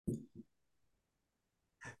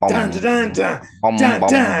Dun Bum, dun dun bum, dun bum,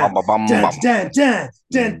 dun bum, bum, bum, dun bum. dun dun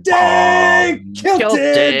dun dun. Bum.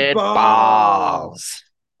 Kilted Kilted balls. balls.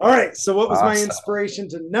 All right. So, what was my Awesome. inspiration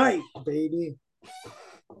tonight, baby?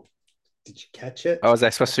 Did you catch it? Oh, was I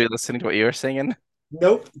supposed to be listening to what you were singing?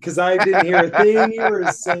 Nope, because I didn't hear a thing you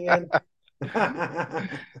were singing.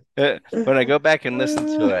 Oh When I go back and listen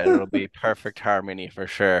to it, it'll be perfect harmony for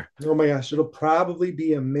sure. my gosh, it'll probably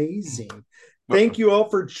be amazing. Thank you all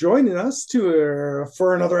for joining us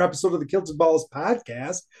for another episode of the Kilted Balls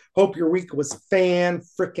podcast. Hope your week was fan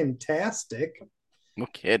freaking tastic. No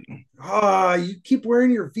kidding. You keep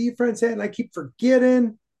wearing your V Friends hat, and I keep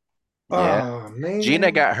forgetting. Yeah. Oh Gina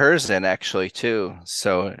man, got hers in actually too.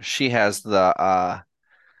 So she has the I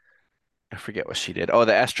forget what she did. Oh,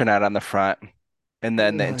 the astronaut on the front and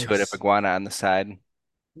then the intuitive nice, iguana on the side.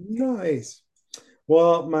 nice.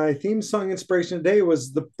 Well, my theme song inspiration today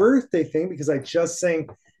was the birthday thing because I just sang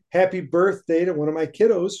 "Happy Birthday" to one of my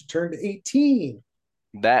kiddos who turned 18.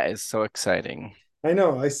 That is so exciting. I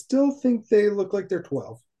know. I still think they look like they're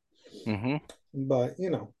 12, Hmm. but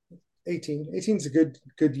 18. 18 is a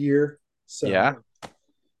good year. So Yeah. I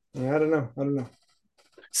don't know. I don't know.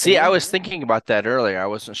 But See, I yeah, was thinking about that earlier. I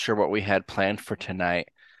wasn't sure what we had planned for tonight,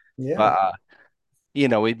 but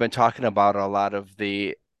yeah. we've been talking about a lot of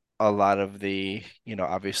the,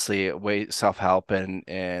 obviously way self-help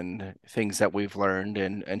and things that we've learned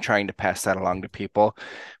and trying to pass that along to people.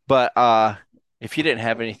 But if you didn't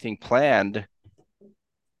have anything planned,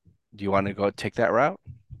 do you want to go take that route?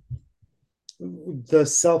 The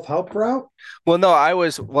self help route. Well, no,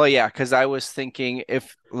 well, yeah, because I was thinking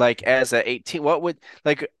if like as a 18, what would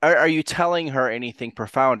like are you telling her anything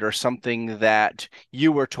profound or something that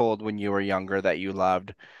you were told when you were younger that you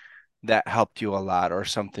loved that helped you a lot or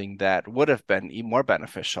something that would have been more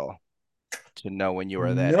beneficial to know when you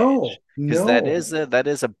were that age? No, Because that is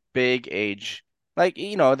no. a big age. Like,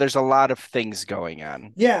 there's a lot of things going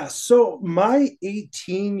on. Yeah. So my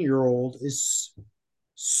 18-year-old is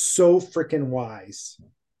so freaking wise.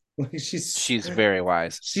 Like She's very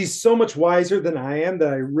wise. she's so much wiser than I am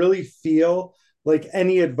that I really feel like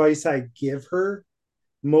any advice I give her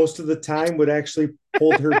most of the time would actually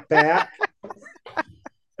hold her back.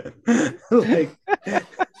 like like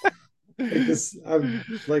this, I'm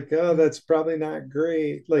like, oh, that's probably not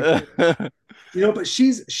great. Like, but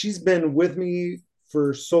she's been with me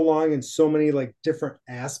for so long in so many like different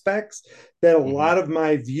aspects that a Hmm. lot of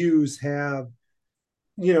my views have,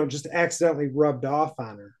 just accidentally rubbed off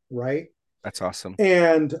on her, right? That's awesome.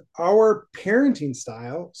 And our parenting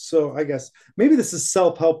style, so I guess maybe this is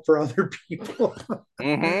self-help for other people.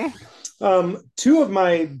 Hmm. Two of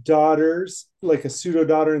my daughters, like a pseudo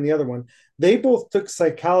daughter and the other one, they both took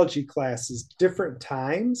psychology classes different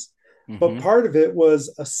times, but Hmm. part of it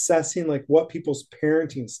was assessing like what people's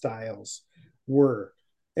parenting styles were.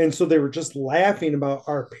 And so they were just laughing about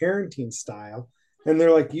our parenting style. And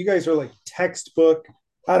they're like, you guys are like textbook.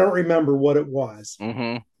 I don't remember what it was.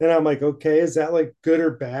 Hmm. And I'm like, okay, is that like good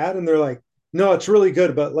or bad? And they're like, no, it's really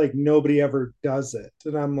good, but like nobody ever does it.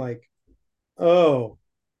 And I'm like, oh.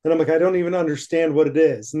 And I'm like, I don't even understand what it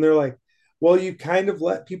is. And they're like, well, you kind of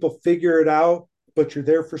let people figure it out, but you're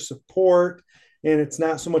there for support. And it's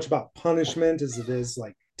not so much about punishment as it is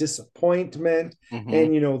like disappointment Hmm.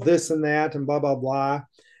 and, this and that and blah, blah, blah.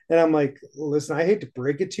 And I'm like, listen, I hate to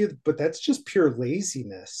break it to you, but that's just pure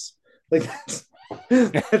laziness. Like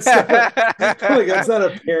that's not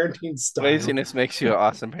a parenting style. Laziness makes you an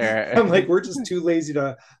awesome parent. I'm like, we're just too lazy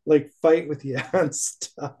to like fight with you on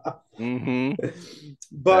stuff. Hmm. That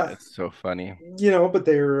But is so funny. but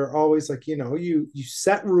they're always like, you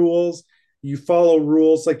set rules, you follow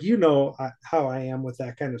rules, like how I am with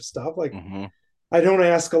that kind of stuff. Like Hmm. I don't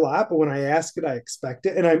ask a lot, but when I ask it, I expect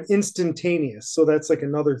it, and I'm instantaneous. So that's like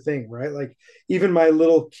another thing, right? Like even my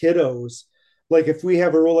little kiddos, like if we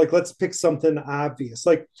have a rule, like let's pick something obvious,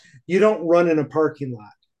 like you don't run in a parking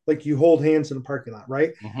lot, like you hold hands in a parking lot,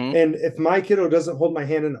 right? Hmm. And if my kiddo doesn't hold my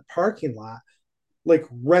hand in a parking lot, like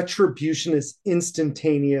retribution is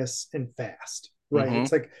instantaneous and fast, right? Hmm.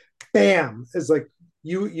 It's like bam, it's like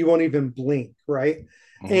you won't even blink, right?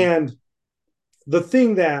 Hmm. And the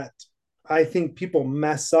thing that I think people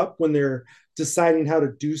mess up when they're deciding how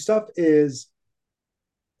to do stuff is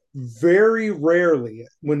very rarely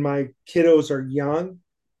when my kiddos are young,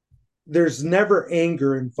 there's never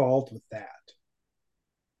anger involved with that,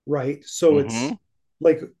 right? So it's Hmm.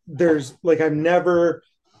 like there's like I'm never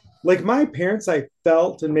like my parents, I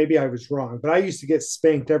felt, and maybe I was wrong, but I used to get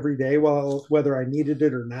spanked every day, while whether I needed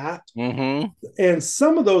it or not. Hmm. And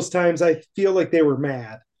some of those times I feel like they were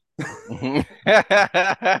mad. Mhm.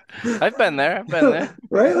 I've been there. I've been there.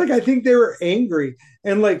 Right? Like I think they were angry.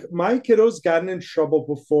 And like my kiddos gotten in trouble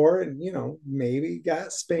before and maybe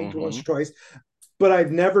got spanked once Hmm. or twice, but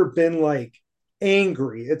I've never been like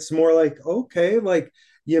angry. It's more like, okay, like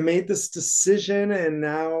you made this decision and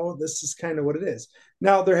now this is kind of what it is.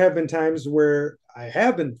 Now, there have been times where I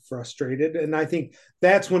have been frustrated, and I think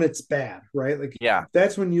that's when it's bad, right? Like Yeah.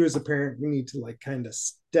 that's when you as a parent you need to like kind of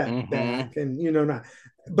step Hmm. back and not,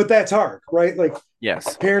 but that's hard, right? Like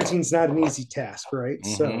Yes. parenting's not an easy task, right? Hmm.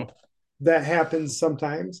 So that happens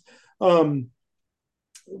sometimes. Um,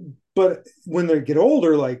 but when they get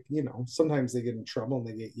older, like, sometimes they get in trouble and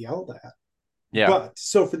they get yelled at. Yeah. But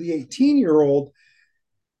so for the 18-year-old,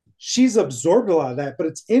 she's absorbed a lot of that. But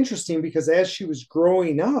it's interesting because as she was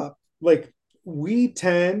growing up, like we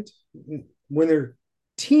tend, when they're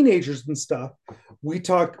teenagers and stuff, we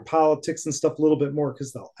talk politics and stuff a little bit more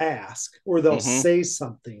because they'll ask or they'll Hmm. say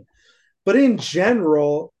something. But in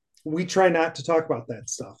general, we try not to talk about that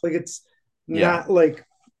stuff. Like Yeah. not like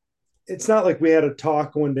it's not like we had a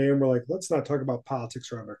talk one day and we're like, let's not talk about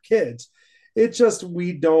politics around our kids. It's just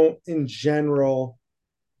we don't in general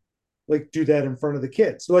like do that in front of the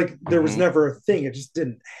kids. So like there was Hmm. never a thing. It just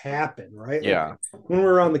didn't happen, right? Like Yeah. when we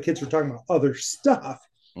were around the kids, we're talking about other stuff.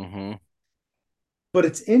 Hmm. But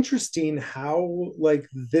it's interesting how like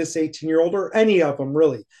this 18-year-old or any of them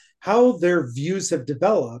really, how their views have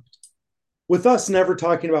developed with us never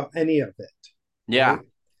talking about any of it, Yeah.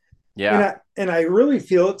 right? And Yeah. I really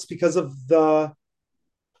feel it's because of the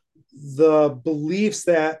beliefs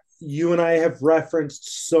that you and I have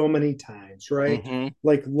referenced so many times, right? Hmm.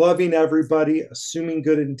 Like loving everybody, assuming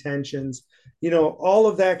good intentions, all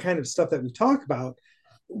of that kind of stuff that we talk about.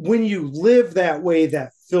 When you live that way,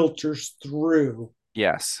 that filters through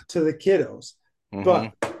Yes. to the kiddos. Hmm.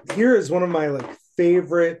 But here is one of my like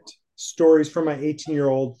favorite stories from my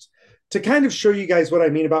 18-year-old to kind of show you guys what I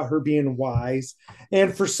mean about her being wise.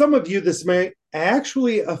 And for some of you, this may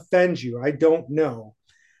actually offend you. I don't know.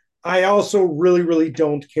 I also really, really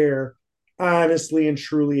don't care, honestly and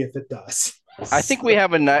truly, if it does. I think we So,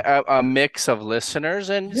 have a mix of listeners,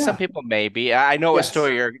 and some yeah, people maybe. I know a yes.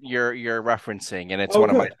 story you're referencing, and it's Oh,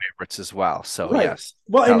 one of my good. favorites as well. So Right. yes,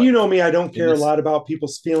 Well, and tell it. you know me, I don't And care a this. lot about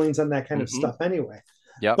people's feelings on that kind of Hmm. stuff anyway.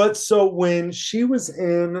 Yep. But so when she was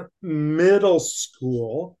in middle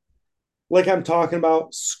school, like I'm talking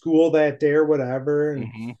about school that day or whatever, and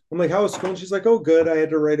Hmm. I'm like, how was school? And she's like, oh, good. I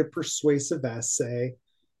had to write a persuasive essay.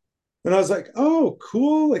 And I was like, oh,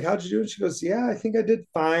 cool. Like, how'd you do? And she goes, yeah, I think I did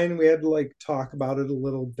fine. We had to like talk about it a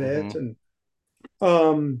little bit. Hmm. And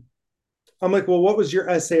um, I'm like, well, what was your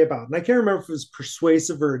essay about? And I can't remember if it was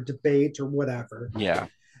persuasive or a debate or whatever. Yeah.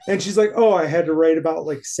 And she's like, oh, I had to write about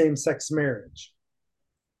like same sex marriage,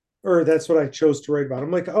 or that's what I chose to write about. I'm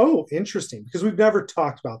like, oh, interesting, because we've never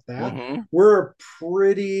talked about that. Hmm. We're a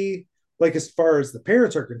pretty, like, as far as the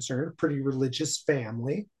parents are concerned, pretty religious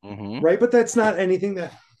family, Hmm. right? But that's not anything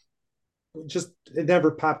that just, it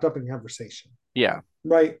never popped up in conversation, Yeah.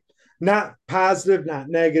 right? Not positive, not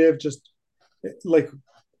negative, just like,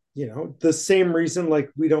 the same reason, like,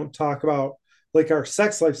 we don't talk about like our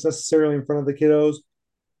sex lives necessarily in front of the kiddos.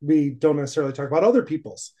 We don't necessarily talk about other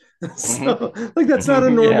people's. Hmm. So, like, that's not a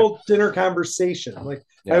Yeah. normal dinner conversation. Like, I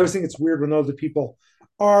Yeah. always think it's weird when other people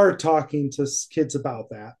are talking to kids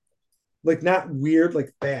about that. Like, not weird,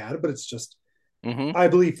 like bad, but it's just, Hmm. I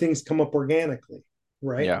believe things come up organically,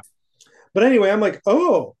 right? Yeah. But anyway, I'm like,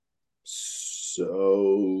 oh,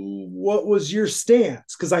 so what was your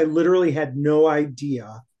stance? Because I literally had no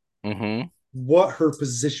idea Hmm. what her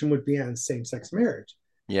position would be on same sex marriage.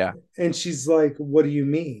 Yeah. And she's like, what do you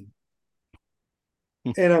mean?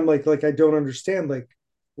 And I'm like I don't understand. Like,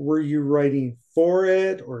 were you writing for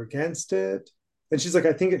it or against it? And she's like,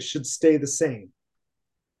 I think it should stay the same.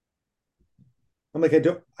 I'm like, I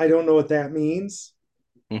don't know what that means.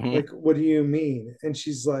 Hmm. Like, what do you mean? And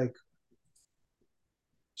she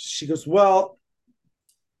goes, well,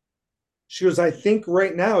 she goes, I think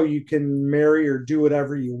right now you can marry or do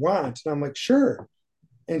whatever you want. And I'm like, sure.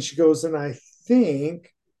 And she goes, and I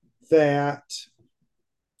think that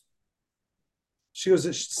she goes,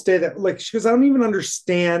 it should stay that, like, she goes, I don't even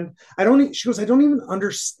understand. She goes, I don't even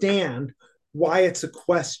understand why it's a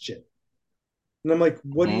question. And I'm like,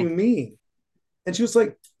 what do Hmm. you mean? And she was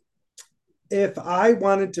like, if I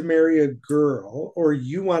wanted to marry a girl or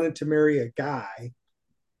you wanted to marry a guy,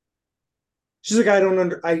 she's like, I don't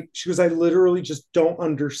under I she goes, I literally just don't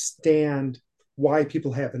understand why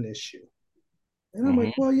people have an issue. And I'm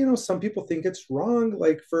like, Hmm. well, some people think it's wrong,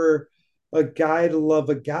 like for a guy to love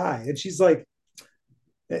a guy. And she's like,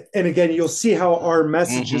 and again, you'll see how our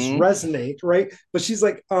messages Hmm. resonate, right? But she's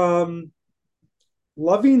like,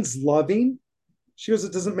 loving's loving. She goes,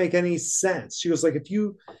 it doesn't make any sense. She goes, like, if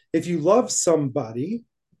you love somebody,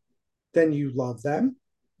 then you love them.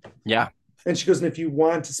 Yeah. And she goes, and if you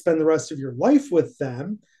want to spend the rest of your life with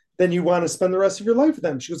them, then you want to spend the rest of your life with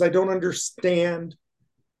them. She goes, I don't understand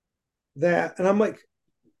that. And I'm like,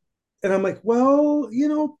 well,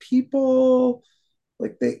 people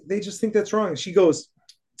like they just think that's wrong. And she goes,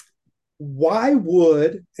 why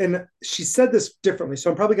would, and she said this differently, so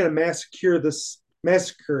I'm probably going to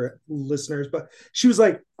massacre listeners, but she was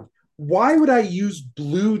like, why would I use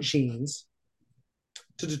blue jeans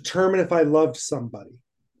to determine if I loved somebody?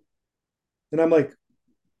 And I'm like,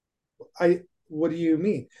 I what do you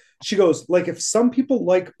mean? She goes, like, if some people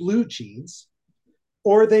like blue jeans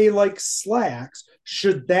or they like slacks,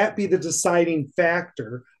 should that be the deciding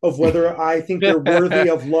factor of whether I think they're worthy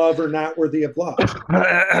of love or not worthy of love?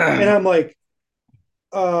 And I'm like,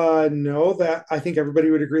 no, that I think everybody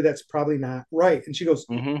would agree that's probably not right. And she goes,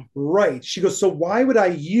 Hmm. right. She goes, so why would I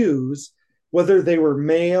use whether they were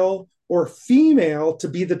male or female to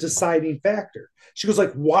be the deciding factor? She goes,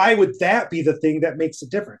 like, why would that be the thing that makes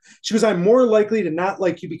it different? She goes, I'm more likely to not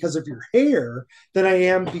like you because of your hair than I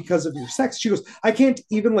am because of your sex. She goes, I can't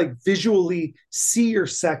even like visually see your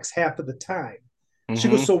sex half of the time. She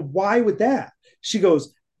goes, Hmm. so why would that? She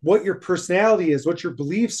goes, what your personality is, what your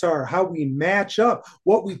beliefs are, how we match up,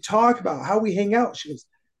 what we talk about, how we hang out. She goes,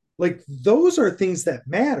 like, those are things that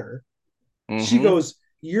matter. She Hmm. goes,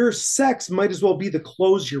 your sex might as well be the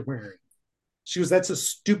clothes you're wearing. She goes, that's the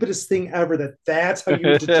stupidest thing ever, that's how you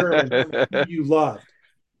would determine who you loved.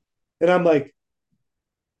 And I'm like,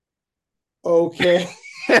 okay.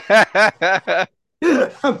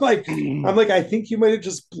 I'm like, I think you might have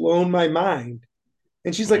just blown my mind.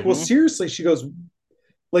 And she's like, well, Hmm. seriously. She goes,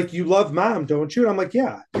 like, you love mom, don't you? And I'm like,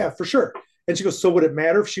 yeah, yeah, for sure. And she goes, so would it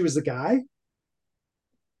matter if she was a guy?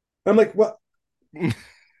 I'm like, well,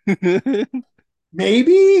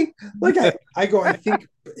 maybe. Like, I go, I think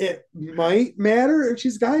it might matter if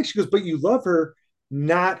she's a guy. She goes, but you love her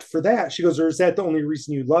not for that. She goes, or is that the only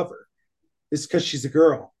reason you love her? It's because she's a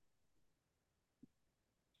girl.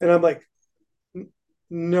 And I'm like,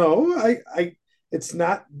 no, it's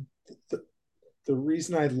not the, the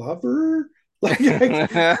reason I love her. Like,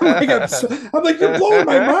 I'm like, you're blowing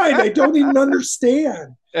my mind. I don't even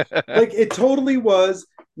understand. Like, it totally was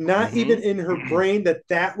not even Hmm. in her brain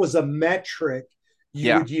that was a metric you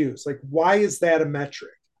Yeah. would use. Like, why is that a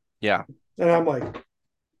metric? Yeah. And I'm like,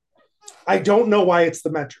 I don't know why it's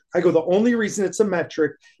the metric. I go, the only reason it's a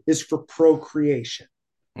metric is for procreation.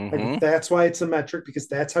 I go, Hmm. that's why it's a metric, because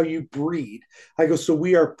that's how you breed. I go, so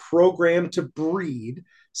we are programmed to breed.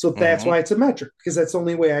 So that's Hmm. why it's a metric, because that's the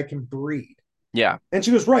only way I can breed. Yeah. And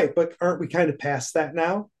she was right, but aren't we kind of past that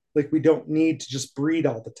now? Like, we don't need to just breed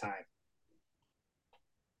all the time.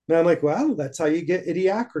 And I'm like, well, that's how you get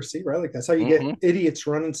idiocracy, right? Like, that's how you get Hmm. idiots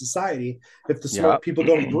running society if the Yeah. smart people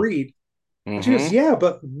don't breed. And she goes, Hmm. yeah,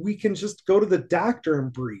 but we can just go to the doctor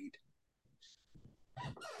and breed.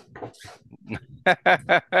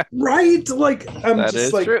 Right? Like, I'm That just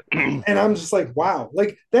is like, true. and I'm just like, wow,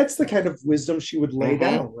 like, that's the kind of wisdom she would lay Hmm.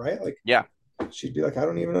 down, right? Like, Yeah. she'd be like, I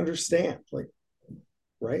don't even understand. Like,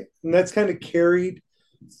 right. And that's kind of carried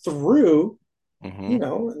through, Hmm.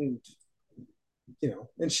 and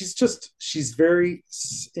and she's very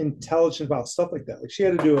intelligent about stuff like that. Like, she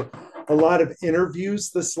had to do a lot of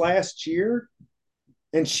interviews this last year,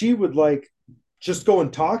 and she would like just go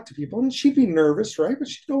and talk to people, and she'd be nervous, right? But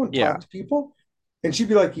she'd go and talk Yeah. to people, and she'd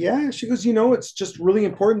be like, yeah. She goes, it's just really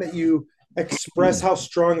important that you express how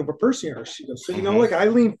strong of a person you are. She goes, so Hmm. like, I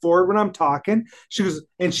lean forward when I'm talking. She goes,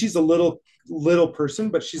 and she's a little person,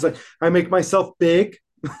 but she's like, I make myself big.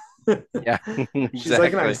 Yeah. She's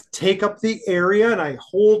like, and I Exactly. take up the area and I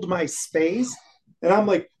hold my space. And I'm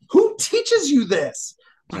like, who teaches you this?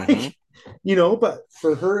 Hmm. Like, but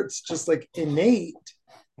for her, it's just like innate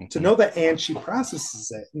to Hmm. know that, and she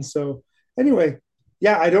processes it. And so, anyway,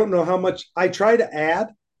 yeah, I don't know how much I try to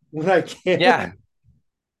add when I Yeah. can,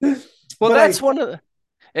 Well, but that's one of the,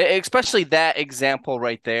 especially that example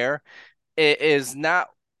right there is not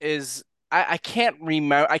is I can't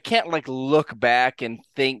remember. I can't like look back and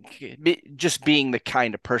think just being the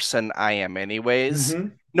kind of person I am anyways. mm-hmm,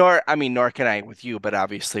 Nor can I with you, but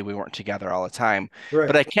obviously we weren't together all the time. But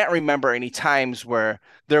right, I can't remember any times where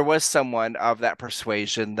there was someone of that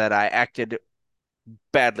persuasion that I acted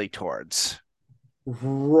badly towards.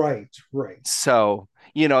 right, right. So,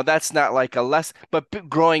 that's not like a less, but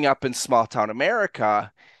growing up in small town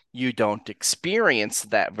America, you don't experience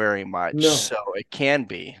that very much. No. So it can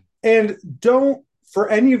be. And don't, for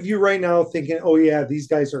any of you right now thinking, oh yeah, these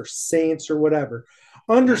guys are saints or whatever,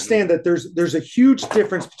 Mm-mm. understand that there's a huge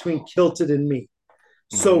difference between Kilted and me.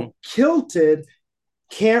 Hmm. So Kilted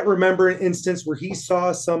can't remember an instance where he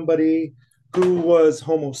saw somebody who was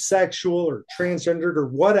homosexual or transgendered or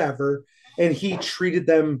whatever, and he treated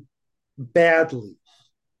them badly.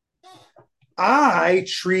 I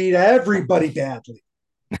treat everybody badly.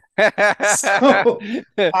 So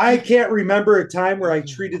I can't remember a time where I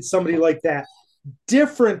treated somebody like that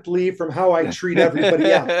differently from how I treat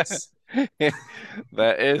everybody else.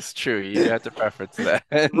 That is true. You do have to preference that.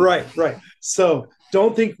 Right, right. So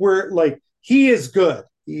don't think we're like, he is good.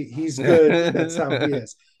 He's good. That's how he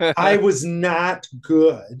is. I was not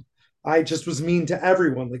good. I just was mean to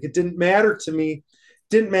everyone. Like it didn't matter to me.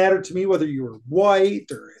 Didn't matter to me whether you were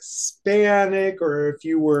white or Hispanic or if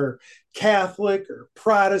you were Catholic or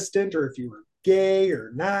Protestant or if you were gay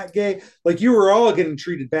or not gay. Like you were all getting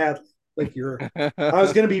treated badly. Like I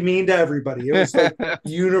was going to be mean to everybody. It was like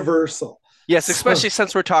universal. Yes, So especially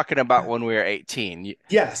since we're talking about when we were 18. You,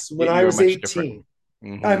 yes, when I you were was much different.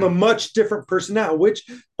 18, I'm Hmm. a much different person now, which,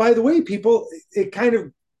 by the way, people, it kind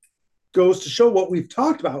of goes to show what we've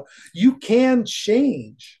talked about. You can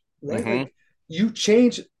change, right? Hmm. Like you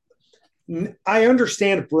change. I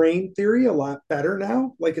understand brain theory a lot better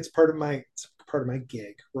now. Like it's part of my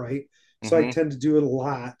gig, right? So I Hmm. tend to do it a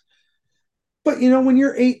lot. But when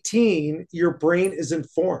you're 18, your brain is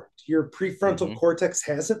informed. Your prefrontal Hmm. cortex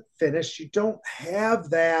hasn't finished. You don't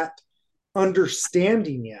have that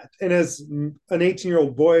understanding yet. And as an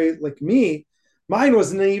 18-year-old boy like me, mine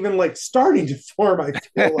wasn't even like starting to form, I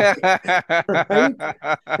feel like, right?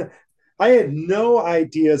 I had no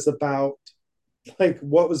ideas about like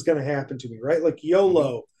what was going to happen to me, right? Like Hmm.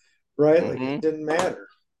 YOLO, right? Like it Hmm. didn't matter.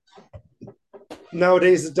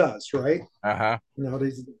 Nowadays it does, right? Uh-huh.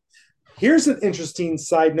 Nowadays it does. Here's an interesting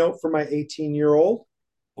side note for my 18-year-old,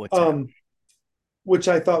 What's that? um, which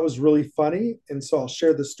I thought was really funny. And so I'll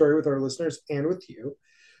share this story with our listeners and with you.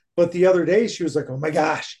 But the other day, she was like, "Oh my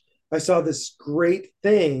gosh, I saw this great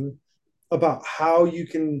thing about how you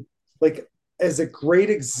can, like, as a great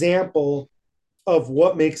example of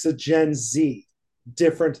what makes a Gen Z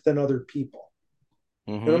different than other people."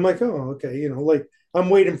 And Hmm. I'm like, "Oh, okay." Like I'm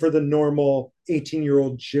waiting for the normal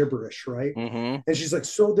 18-year-old gibberish, right? Hmm. And she's like,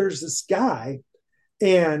 "So there's this guy,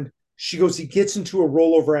 and she goes, he gets into a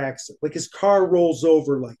rollover accident. Like his car rolls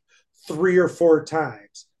over like 3 or 4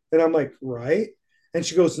 times." And I'm like, "Right." And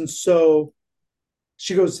she goes,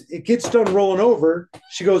 it gets done rolling over.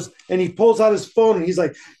 She goes, and he pulls out his phone and he's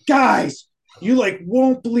like, "Guys, you like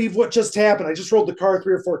won't believe what just happened. I just rolled the car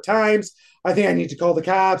 3 or 4 times. I think I need to call the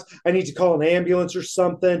cops. I need to call an ambulance or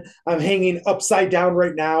something. I'm hanging upside down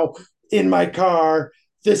right now in my car.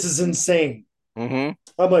 This is insane." Hmm.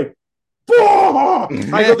 I'm like,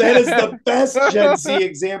 I go, "That is the best Gen Z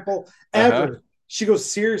example Uh-huh. ever." She goes,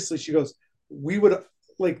 "Seriously?" She goes, "We would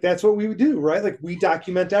like that's what we would do, right? Like we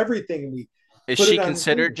document everything and we Is put it she on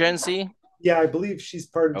considered video." Gen Z? Yeah, I believe she's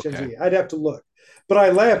part of Gen Okay. Z. I'd have to look. But I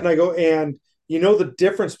laugh and I go, "And you know the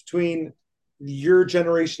difference between your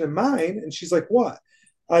generation and mine?" And she's like, "What?"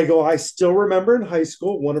 I go, "I still remember in high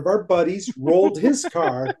school, one of our buddies rolled his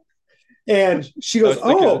car." And she I goes, was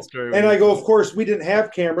thinking of the "Oh." story when And you I go, told "Of course, we didn't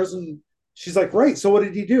have cameras." And she's like, "Right. So what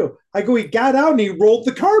did he do?" I go, "He got out and he rolled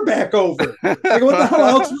the car back over." I go, "What the hell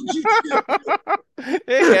else would you do?"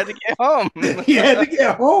 it. He had to get home. He had to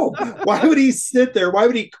get home. Why would he sit there? Why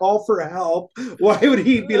would he call for help? Why would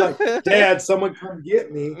he be like, "Dad, someone come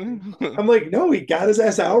get me"? I'm like, "No, he got his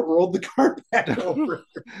ass out, rolled the car back over."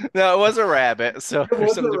 No, it was a rabbit, so It there's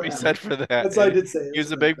was a something to be said rabbit. for that. That's what I did say. It He was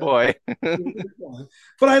was a a big rabbit. boy.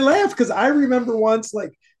 But I laugh because I remember once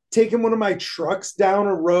like taking one of my trucks down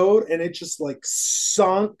a road and it just like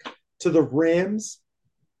sunk to the rims.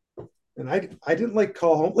 And I didn't like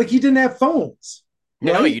call home. Like you didn't have phones,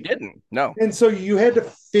 No, right? you didn't. No. And so you had to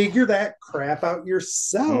figure that crap out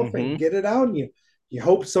yourself and Hmm. get it out. And you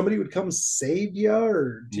hope somebody would come save you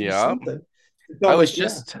or do Yeah. something. It I felt was like, yeah.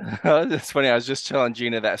 just it's funny, I was just telling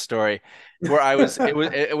Gina that story where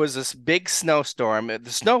it was this big snowstorm.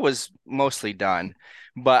 The snow was mostly done,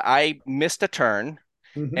 but I missed a turn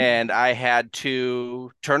Mhm. and I had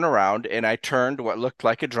to turn around and I turned what looked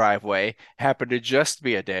like a driveway, happened to just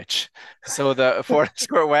be a ditch. So the Ford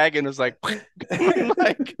Escort wagon was like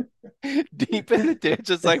like deep in the ditch.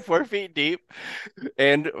 It's like 4 feet deep.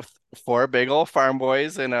 And four big old farm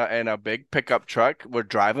boys and a big pickup truck were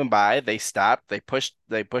driving by. They stopped, they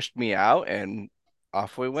pushed me out and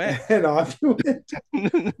off we went. And off you went.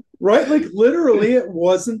 Right? Like literally, it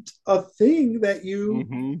wasn't a thing that you.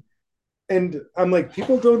 Hmm. And I'm like,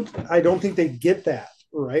 I don't think they get that,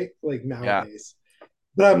 right? Like Yeah. nowadays.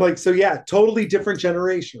 But I'm like, so yeah, totally different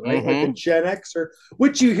generation, right? Like a Hmm. Gen Xer,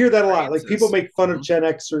 which you hear that a lot. Like people Experiences. make fun of Hmm. Gen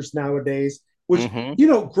Xers nowadays, which,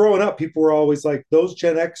 Mm-hmm. growing up, people were always like, those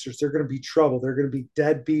Gen Xers, they're going to be trouble. They're going to be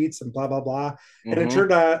deadbeats and blah, blah, blah. And it Mm-hmm.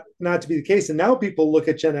 turned out not to be the case. And now people look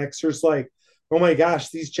at Gen Xers like, oh my gosh,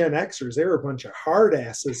 these Gen Xers, they were a bunch of hard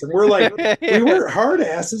asses. And we're like, we Yeah. weren't hard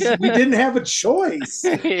asses. We didn't have a choice.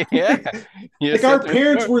 Yeah. You Like said our they're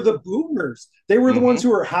parents smart. were the boomers. They were the ones Mm-hmm.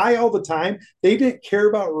 who were high all the time. They didn't care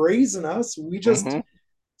about raising us. We just Mm-hmm.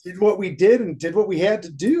 did what we did and did what we had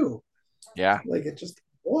to do. Yeah. Like it just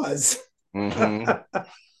was. Mm-hmm.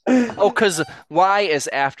 Oh, because Y is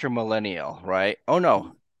after millennial, right? Oh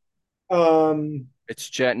no. um, It's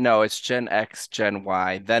Gen X, Gen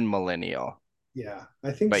Y, then millennial. yeah,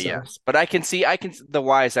 I think But so. yes, but I can the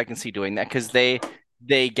Ys I can see doing that because they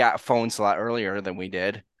got phones a lot earlier than we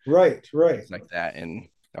did, Right, right. things like that. And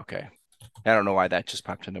okay, I don't know why that just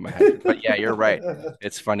popped into my head, but yeah, you're right.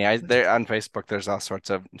 It's funny. I there on Facebook. There's all sorts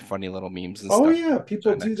of funny little memes and Oh stuff. yeah,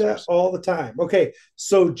 people Gen do that Xers. all the time. Okay,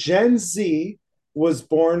 so Gen Z was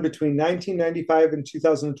born between 1995 and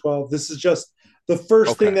 2012. This is just the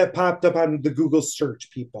first thing Okay. that popped up on the Google search,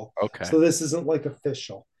 people. Okay. So this isn't like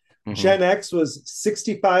official. Mm-hmm. Gen X was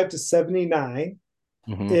 65 to 79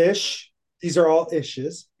 Mm-hmm. ish. These are all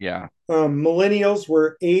ishes. Yeah. Millennials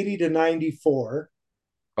were 80 to 94.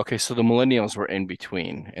 Okay. So the millennials were in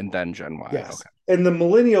between, and then Gen Y. Yes. Okay. And the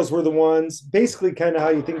millennials were the ones, basically, kind of how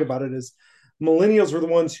you think about it is millennials were the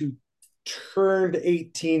ones who turned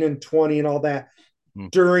 18 and 20 and all that Mm,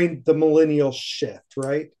 during the millennial shift,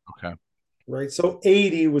 right? okay. Right. So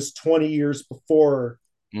 80 was 20 years before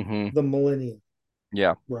Mm-hmm. the millennium,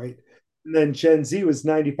 Yeah. right? And then Gen Z was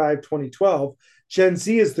 95, 2012. Gen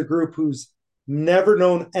Z is the group who's never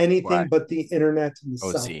known anything Y. but the internet and the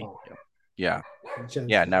O cell Z. phone. Yeah. Yeah. Gen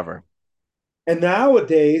Yeah. Z. Never. And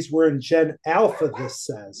nowadays we're in Gen Alpha, this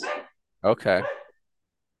says Okay.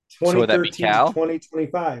 So would that be 2013 to Cal?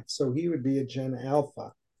 2025. So he would be a Gen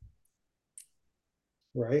Alpha,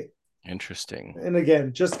 right? Interesting. And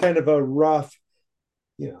again, just kind of a rough,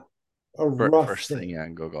 you know, a rough First thing thing.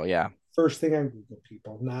 on Google. Yeah. First thing on Google,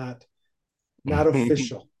 people, not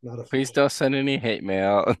official, not Please official. don't send any hate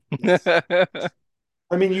mail. Yes.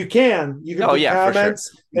 I mean, you can Oh put yeah, for sure.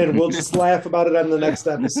 comments and we'll just laugh about it on the next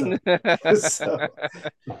episode. So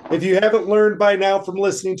if you haven't learned by now from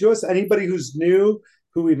listening to us, anybody who's new,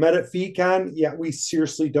 who we met at FeedCon, yeah, we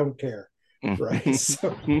seriously don't care. Right.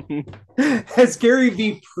 So as Gary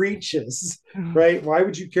Vee preaches, right? Why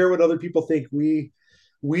would you care what other people think? We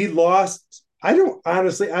lost. I don't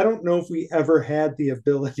know if we ever had the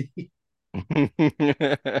ability.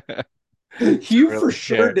 To You for really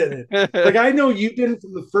sure care. didn't. Like I know you didn't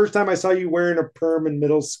from the first time I saw you wearing a perm in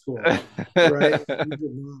middle school, right? You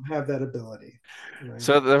did not have that ability, right?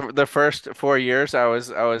 So the first 4 years I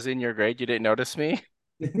was in your grade, you didn't notice me?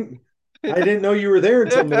 I didn't know you were there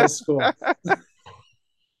until middle school.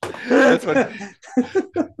 That's what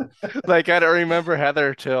like I don't remember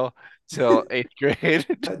Heather till eighth grade.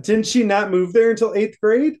 Didn't she not move there until eighth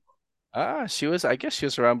grade? I guess she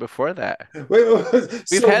was around before that. Wait,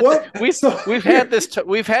 We've so had what? So we've had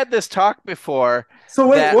here, this talk before so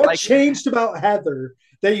wait, that what like changed about Heather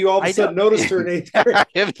that you all of a I don't sudden noticed her in eighth grade? I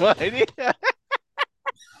have no idea.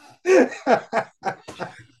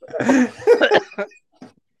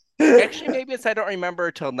 Actually, maybe it's I don't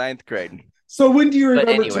remember till ninth grade. So when do you But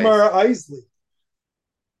remember anyways, Tamara Isley?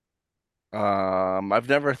 I've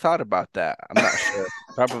never thought about that. I'm not sure.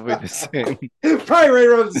 Probably the same. Probably right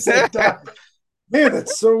around the same time. Man,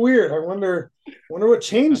 that's so weird. I wonder what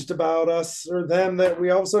changed about us or them that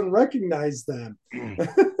we all of a sudden recognize them.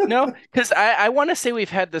 No, because I want to say we've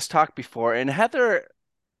had this talk before, and Heather,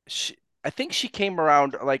 I think she came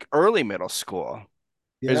around like early middle school,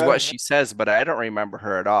 is Yeah. what she says, but I don't remember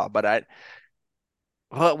her at all. But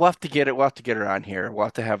we'll have to get it. We'll have to get her on here. We'll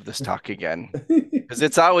have to have this talk again because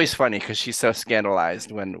it's always funny because she's so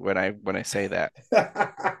scandalized when I say that.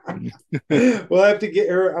 We'll have to get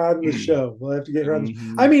her on the show. We'll have to get her on.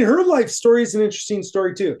 I Mhm. mean, her life story is an interesting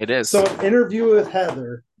story too. It So, is. an interview with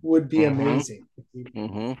Heather would be Hmm. amazing.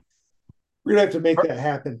 Hmm. We're gonna have to make that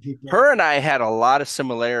happen, people. Her and I had a lot of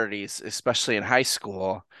similarities, especially in high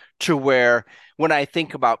school, to where when I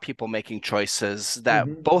think about people making choices, that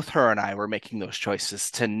Mhm. both her and I were making those choices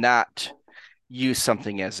to not use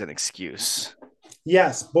something as an excuse.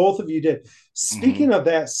 Yes, both of you did. Hmm. Speaking of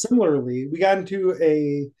that, similarly, we got into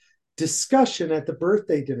a discussion at the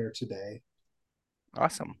birthday dinner today,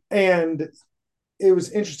 Awesome. and it was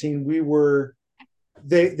interesting.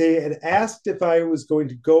 They had asked if I was going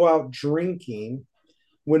to go out drinking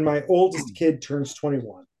when my oldest kid turns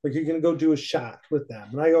 21. Like, you're going to go do a shot with them.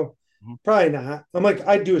 And I go, probably not. I'm like,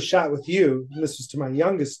 I'd do a shot with you. And this was to my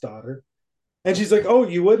youngest daughter. And she's like, oh,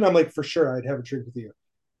 you would? And I'm like, for sure, I'd have a drink with you.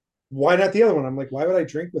 why not the other one? I'm like, why would I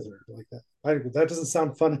drink with her like that? That doesn't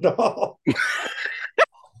sound fun at all.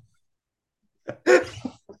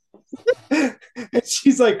 And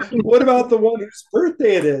she's like, what about the one whose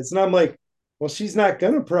birthday it is? And I'm like, well, she's not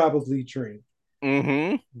gonna probably drink.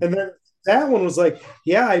 Mm-hmm. And then that one was like,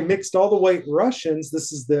 yeah, I mixed all the white Russians.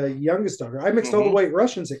 This is the youngest daughter. I mixed all the Mm-hmm. white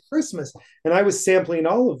Russians at Christmas and I was sampling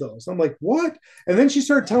all of those. I'm like, what? And then she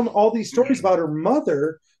started telling all these stories about her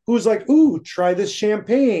mother who was like, ooh, try this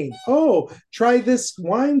champagne. Oh, try this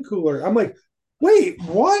wine cooler. I'm like, wait,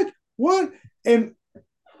 what? What? And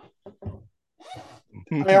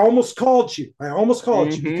I almost called you. I almost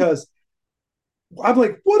called you Mm-hmm. because I'm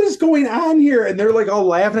like, what is going on here? And they're like all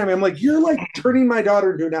laughing at me. I'm like, you're like turning my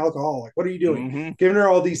daughter into an alcoholic. What are you doing? Mm-hmm. Giving her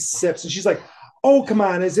all these sips. And she's like, oh, come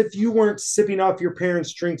on, as if you weren't sipping off your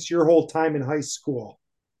parents' drinks your whole time in high school.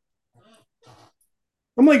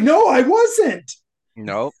 I'm like, no, I wasn't.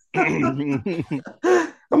 Nope. I'm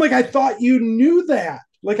like, I thought you knew that.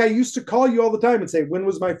 Like, I used to call you all the time and say, when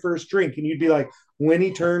was my first drink? And you'd be like, when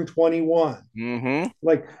he turned 21. Mm-hmm.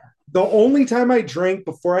 Like, the only time I drank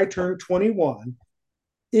before I turned 21,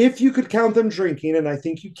 if you could count them drinking, and I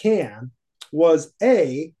think you can, was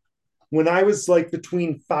A, when I was like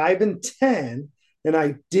between 5 and 10, and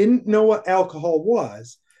I didn't know what alcohol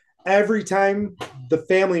was. Every time the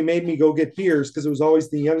family made me go get beers, because it was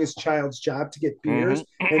always the youngest child's job to get beers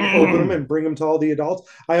and open them Mm-hmm. and bring them to all the adults,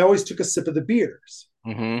 I always took a sip of the beers.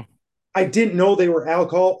 Mm-hmm. I didn't know they were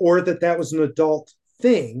alcohol or that that was an adult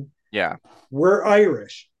thing. Yeah. We're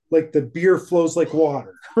Irish. Like the beer flows like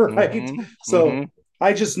water, right? Mm-hmm. So Mm-hmm.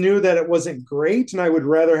 I just knew that it wasn't great and I would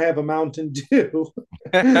rather have a Mountain Dew.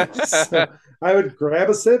 So I would grab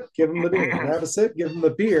a sip, give them the beer, grab a sip, give them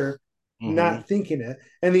the beer, Mm-hmm. not thinking it.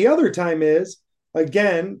 And the other time is,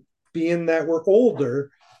 again, being that we're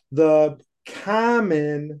older, the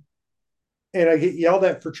common, and I get yelled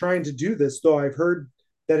at for trying to do this, though I've heard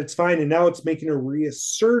that it's fine and now it's making a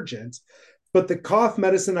resurgence. But the cough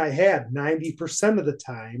medicine I had 90% of the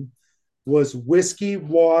time was whiskey,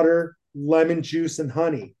 water, lemon juice, and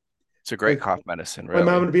honey. It's a great Like cough medicine, my mom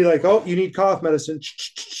really. would be like, "Oh, you need cough medicine,"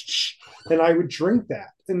 and I would drink that.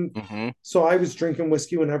 And Mm-hmm. so I was drinking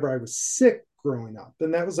whiskey whenever I was sick growing up,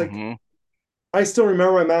 and that was like Mm-hmm. I still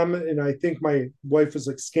remember my mom, and I think my wife was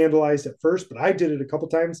like scandalized at first, but I did it a couple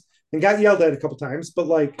times and got yelled at a couple times. But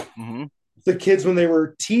like Mm-hmm. the kids when they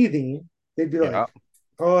were teething, they'd be Yeah. like,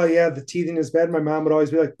 "Oh yeah, the teething is bad." My mom would always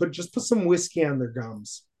be like, "But just put some whiskey on their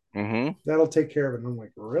gums. Mm-hmm. That'll take care of it." And I'm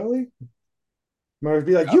like, "Really?" My would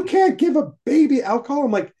be like, Yeah. "You can't give a baby alcohol."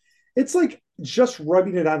 I'm like, "It's like just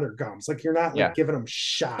rubbing it on their gums. Like you're not like Yeah. giving them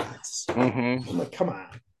shots." Mm-hmm. I'm like, "Come on."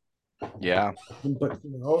 Yeah. But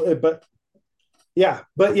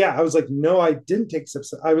but yeah, I was like, no, I didn't take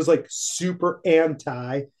sips. I was like super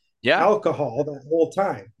anti Yeah. alcohol that whole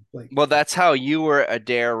time. Like, Well, that's how you were a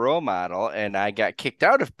dare role model, and I got kicked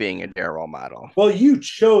out of being a dare role model. well, you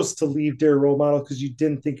chose to leave Dare Role Model because you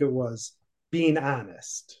didn't think it was being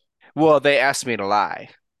honest. Well, they asked me to lie.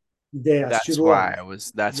 They asked you to lie.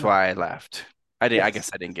 That's Right. why I left. I guess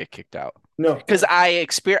Yes. I didn't get kicked out. No. Because I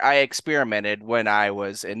experimented when I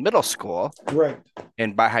was in middle school, Right.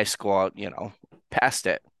 and by high school, passed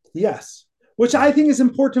it. Yes. Which I think is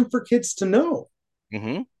important for kids to know.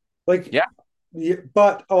 Mm-hmm. Like, Yeah.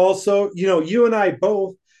 but also, you and I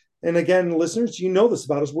both, and again, listeners, you know this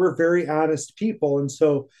about us. We're very honest people. And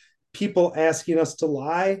so people asking us to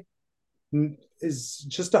lie is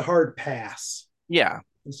just a hard pass. Yeah.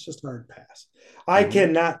 It's just a hard pass. I Mm-hmm.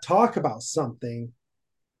 cannot talk about something.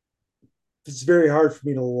 It's very hard for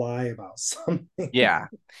me to lie about something. Yeah.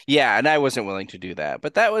 Yeah. And I wasn't willing to do that.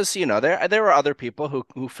 But that was, there were other people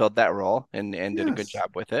who filled that role and did a good Yes.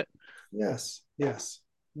 job with it. Yes. Yes.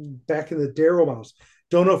 Back in the Darrow Mouse.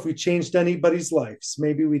 Don't know if we changed anybody's lives.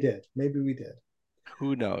 Maybe we did. Maybe we did.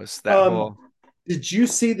 Who knows? That Um, whole did you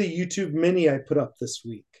see the YouTube mini I put up this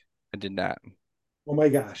week? I did not. Oh my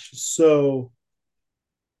gosh. So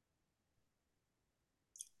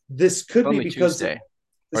this could be Only because Tuesday.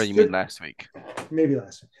 Or this you mean could last week? maybe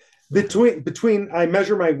last week. Okay. Between I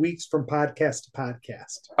measure my weeks from podcast to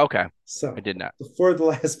podcast. Okay. I So did not. before the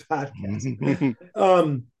last podcast.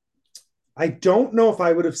 Um, I don't know if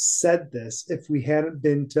I would have said this if we hadn't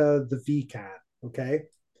been to the VCon, okay?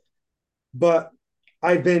 But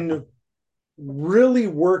I've been really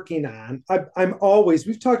working on. I'm always,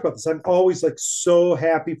 we've talked about this. I'm always like so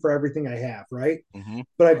happy for everything I have, right? Hmm.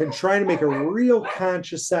 But I've been trying to make a real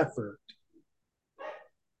conscious effort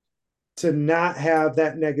to not have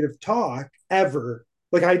that negative talk ever.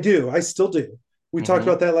 Like I do, I still do. We talked Hmm.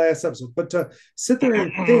 about that last episode, but to sit there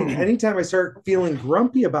and think anytime I start feeling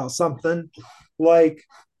grumpy about something, like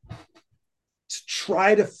to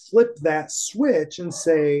try to flip that switch and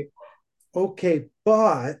say, okay,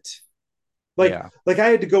 but like Yeah. like I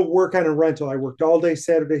had to go work on a rental. I worked all day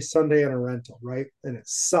Saturday, Sunday on a rental, right? And it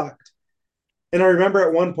sucked. And I remember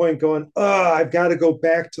at one point going, oh, I've got to go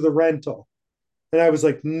back to the rental. And I was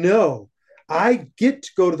like, no, I get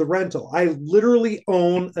to go to the rental. I literally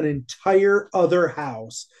own an entire other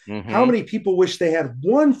house. How Mm-hmm. many people wish they had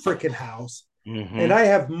one freaking house? And Mm-hmm. I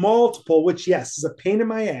have multiple, which, yes, is a pain in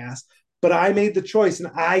my ass, but I made the choice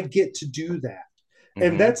and I get to do that. And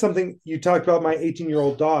Mm-hmm. that's something you talked about my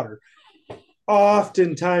 18-year-old daughter.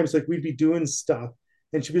 Oftentimes, like we'd be doing stuff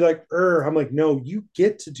and she'd be like, I'm like, no, you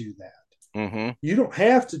get to do that. Mm-hmm. You don't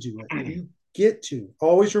have to do it. You get to.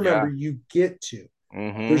 Always remember, Yeah. you get to.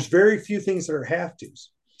 Mm-hmm. There's very few things that are have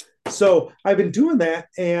tos. So I've been doing that,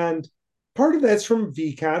 and part of that's from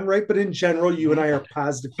VCon, right? But in general, you and I are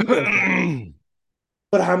positive people like that.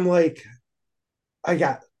 But I'm like, I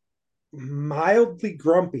got mildly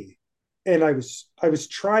grumpy, and I was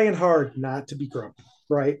trying hard not to be grumpy,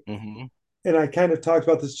 right? Mm-hmm. And I kind of talked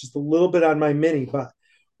about this just a little bit on my mini, but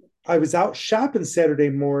I was out shopping Saturday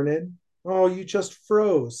morning. Oh, you just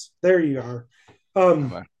froze. There you are.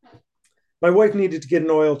 Um, my wife needed to get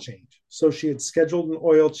an oil change. So she had scheduled an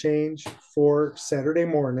oil change for Saturday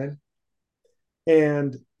morning.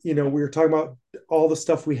 And, we were talking about all the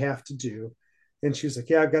stuff we have to do. And she was like,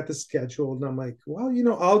 yeah, I've got this scheduled. And I'm like, well,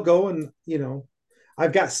 I'll go and,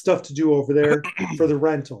 I've got stuff to do over there for the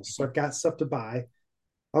rentals. So I've got stuff to buy.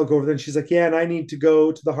 I'll go over there. And she's like, yeah, and I need to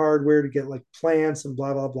go to the hardware to get like plants and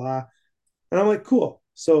blah, blah, blah. And I'm like, cool.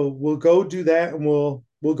 So we'll go do that and we'll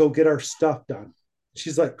go get our stuff done.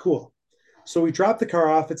 She's like, cool. So we drop the car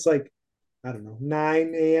off. It's like, I don't know,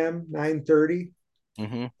 9 a.m., 9:30.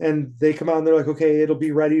 Mm-hmm. And they come out and they're like, okay, it'll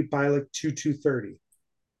be ready by like 2:30.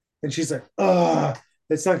 And she's like,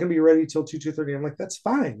 it's not gonna be ready till 2:30. I'm like, that's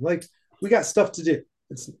fine. Like, we got stuff to do.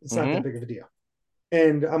 It's not Mm-hmm. that big of a deal.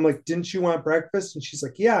 And I'm like, didn't you want breakfast? And she's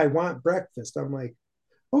like, yeah, I want breakfast. I'm like,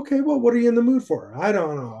 okay, well, what are you in the mood for? I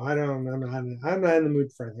don't know. I'm not in the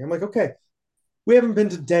mood for anything. I'm like, okay, we haven't been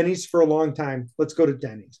to Denny's for a long time. Let's go to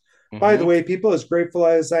Denny's. By the Mm-hmm. way, people, as grateful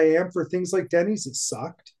as I am for things like Denny's, it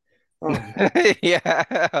sucked. Um, Yeah,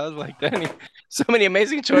 I was like, Danny, so many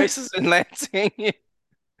amazing choices in Lansing.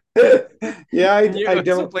 yeah, You I go some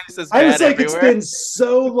don't. places I was bad like, it's everywhere. been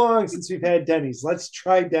so long since we've had Denny's. Let's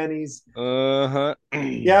try Denny's. Uh-huh.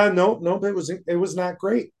 Yeah, no, no, but it was not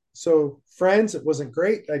great. So, friends, it wasn't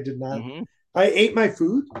great. I did not. Mm-hmm. I ate my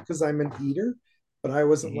food because I'm an eater, but I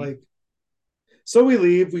wasn't Mm-hmm. like. So we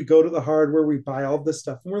leave. We go to the hardware. We buy all this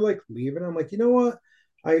stuff, and we're like leaving. I'm like, you know what?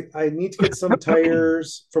 I need to get some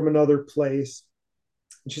tires from another place.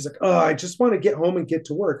 And she's like, oh, I just want to get home and get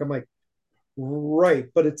to work. I'm like, right,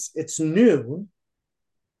 but it's noon,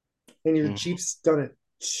 and your Mm-hmm. Jeep's done it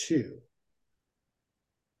too.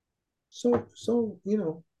 So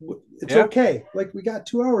it's Yeah. okay. Like, we got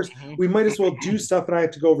 2 hours. We might as well do Mm-hmm. stuff, and I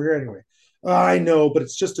have to go over here anyway. I know, but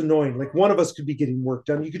it's just annoying. Like, one of us could be getting work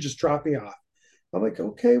done. You could just drop me off. I'm like,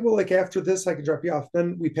 okay, well, like after this, I can drop you off.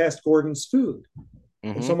 Then we passed Gordon's food.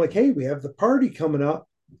 And so Mm-hmm. I'm like, hey, we have the party coming up.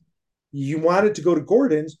 You wanted to go to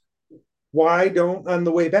Gordon's. Why don't on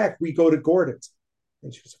the way back we go to Gordon's?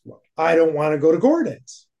 And she was like, well, I don't want to go to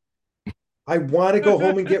Gordon's. I want to go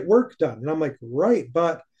home and get work done. And I'm like, right,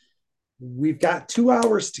 but we've got 2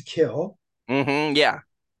 hours to kill. Mm-hmm. Yeah.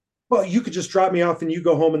 Well, you could just drop me off and you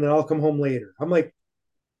go home and then I'll come home later. I'm like,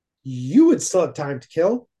 you would still have time to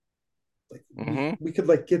kill. Like, we Mm-hmm. we could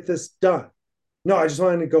like get this done. No, I just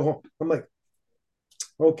wanted to go home. I'm like,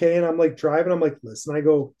 okay. And I'm like driving. I'm like, listen, I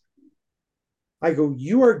go,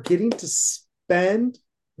 you are getting to spend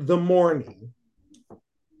the morning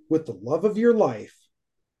with the love of your life,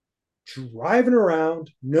 driving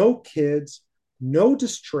around, no kids, no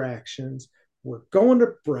distractions. We're going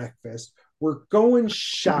to breakfast. We're going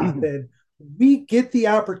shopping. We get the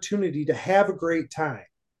opportunity to have a great time.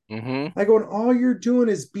 Mm-hmm. I go, and all you're doing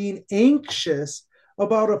is being anxious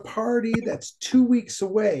about a party that's 2 weeks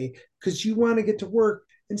away because you want to get to work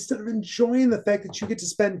instead of enjoying the fact that you get to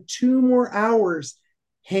spend 2 more hours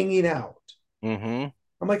hanging out. Mm-hmm.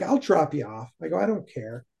 I'm like, I'll drop you off. I go, I don't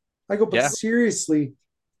care. I go, but Yeah. seriously,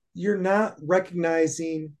 you're not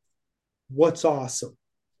recognizing what's awesome.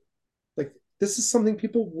 Like, this is something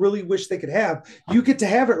people really wish they could have. You get to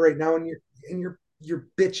have it right now, and you're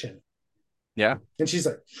bitching. Yeah. And she's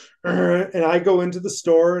like, and I go into the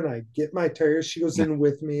store and I get my tires. She goes in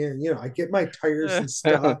with me, and I get my tires and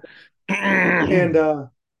stuff. And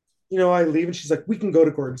I leave, and she's like, we can go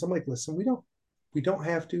to Gordon's. I'm like, listen, we don't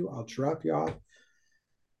have to. I'll drop you off.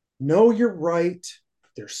 No, you're right.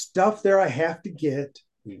 There's stuff there I have to get.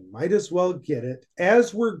 We might as well get it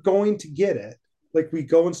as we're going to get it. Like we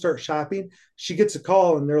go and start shopping. She gets a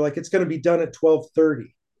call and they're like, it's going to be done at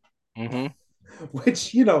 12:30, Mm-hmm.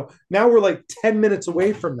 which, now we're like 10 minutes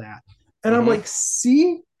away from that. And I'm Mm-hmm. like,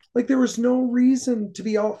 see, like there was no reason to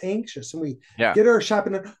be all anxious. And we Yeah. get our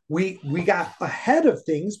shopping done. We got ahead of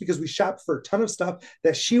things because we shopped for a ton of stuff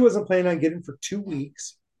that she wasn't planning on getting for 2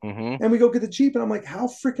 weeks. Mm-hmm. And we go get the Jeep. And I'm like, how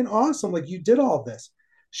freaking awesome. Like you did all this.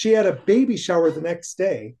 She had a baby shower the next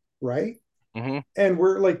day, right? Mm-hmm. And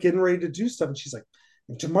we're like getting ready to do stuff. And she's like,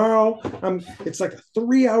 tomorrow, it's like a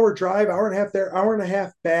 3 hour drive, hour and a half there, hour and a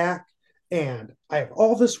half back. And I have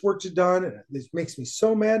all this work to done. And this makes me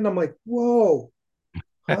so mad. And I'm like, whoa,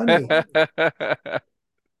 honey,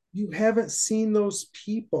 you haven't seen those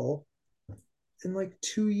people in like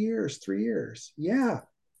 2 years, 3 years. Yeah.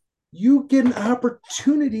 You get an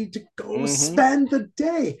opportunity to go Mm-hmm. spend the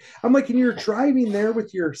day. I'm like, and you're driving there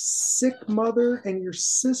with your sick mother and your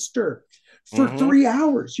sister for Mm-hmm. 3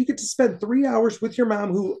 hours. You get to spend 3 hours with your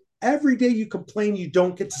mom, who every day you complain you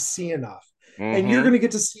don't get to see enough. And you're Mm-hmm. going to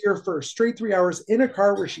get to see her for a straight 3 hours in a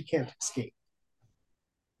car where she can't escape.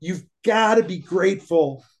 You've got to be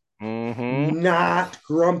grateful, Mm-hmm. not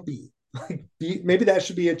grumpy. Like, maybe that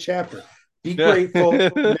should be a chapter. Be grateful,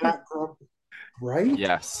 not grumpy. Right?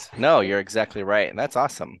 Yes. No, you're exactly right. And that's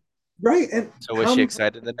awesome. Right. And So was she how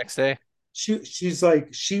excited the next day? she's like,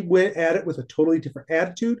 she went at it with a totally different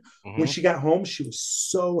attitude. When Mm-hmm. she got home, she was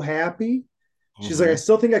so happy. She's like, I Mm-hmm.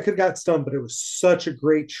 still think I could have got stung, but it was such a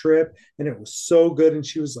great trip and it was so good. And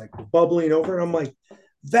she was like bubbling over. And I'm like,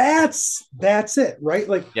 that's it, right?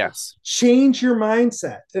 Like Yes. change your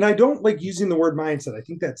mindset. And I don't like using the word mindset. I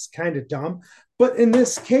think that's kind of dumb. But in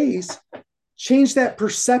this case, change that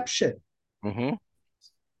perception. Mm-hmm.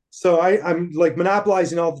 So I'm like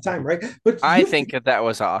monopolizing all the time, right? I think that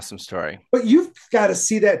was an awesome story. But you've got to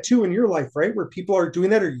see that too in your life, right? Where people are doing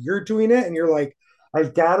that or you're doing it and you're like,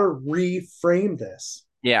 I've got to reframe this,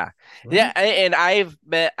 Yeah. Yeah, right? and I've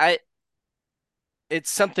been I it's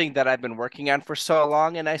something that I've been working on for so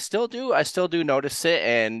long, and I still do notice it.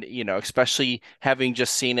 And especially having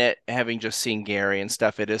just seen it, having just seen Gary and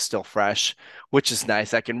stuff, it is still fresh, which is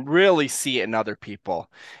nice. I can really see it in other people,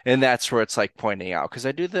 and that's where it's like pointing out, because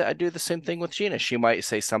I do the same thing with Gina. She might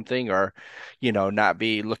say something, or not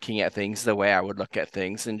be looking at things the way I would look at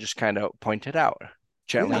things, and just kind of point it out,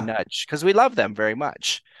 gently Yeah. nudge, because we love them very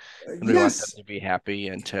much, and we want them Yes. to be happy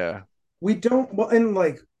and to. We don't, well, and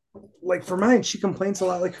like for mine, she complains a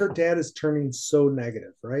lot. Like her dad is turning so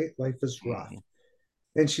negative, right? Life is rough. Mhm.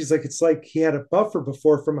 And she's like, it's like he had a buffer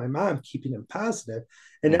before from my mom keeping him positive,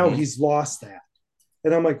 and now Hmm. he's lost that.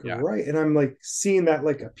 And I'm like, Yeah. right. And I'm like seeing that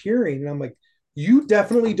like appearing, and I'm like, you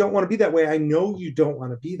definitely don't want to be that way. I know you don't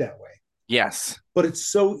want to be that way, Yes. but it's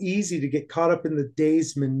so easy to get caught up in the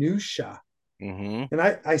day's minutia. Hmm. And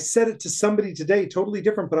I said it to somebody today, totally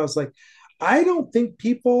different, but I was like, I don't think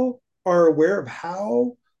people are aware of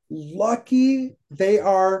how lucky they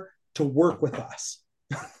are to work with us.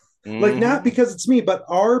 Like, not Hmm. because it's me, but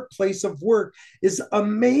our place of work is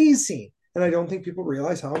amazing. And I don't think people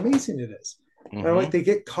realize how amazing it is. And I'm like, Hmm. they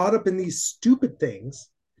get caught up in these stupid things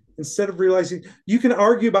instead of realizing you can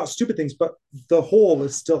argue about stupid things, but the whole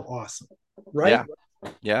is still awesome. Right? Yeah.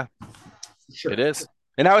 Yeah. It Sure. is.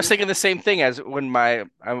 And I was thinking the same thing as when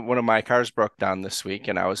one of my cars broke down this week,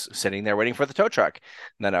 and I was sitting there waiting for the tow truck.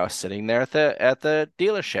 And then I was sitting there at the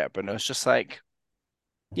dealership, and it was just like,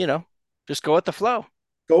 you know, just go with the flow.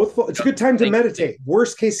 Go with it's a good time to Think. meditate.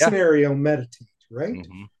 Worst case Yeah. scenario, meditate, right?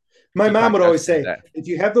 Hmm. My mom Deepak would does always say say, that. if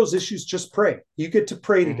you have those issues, just pray. You get to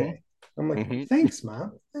pray Hmm. today. I'm like, Hmm. thanks,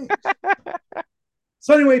 mom. Thanks.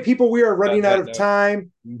 So, anyway, people, we are On running out that of note.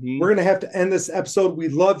 time. Hmm. We're going to have to end this episode. We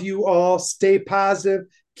love you all. Stay positive.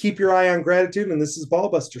 Keep your eye on gratitude. And this is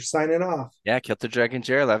Ballbuster signing off. Yeah, Kilted Dragon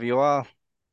Chair. Love you all.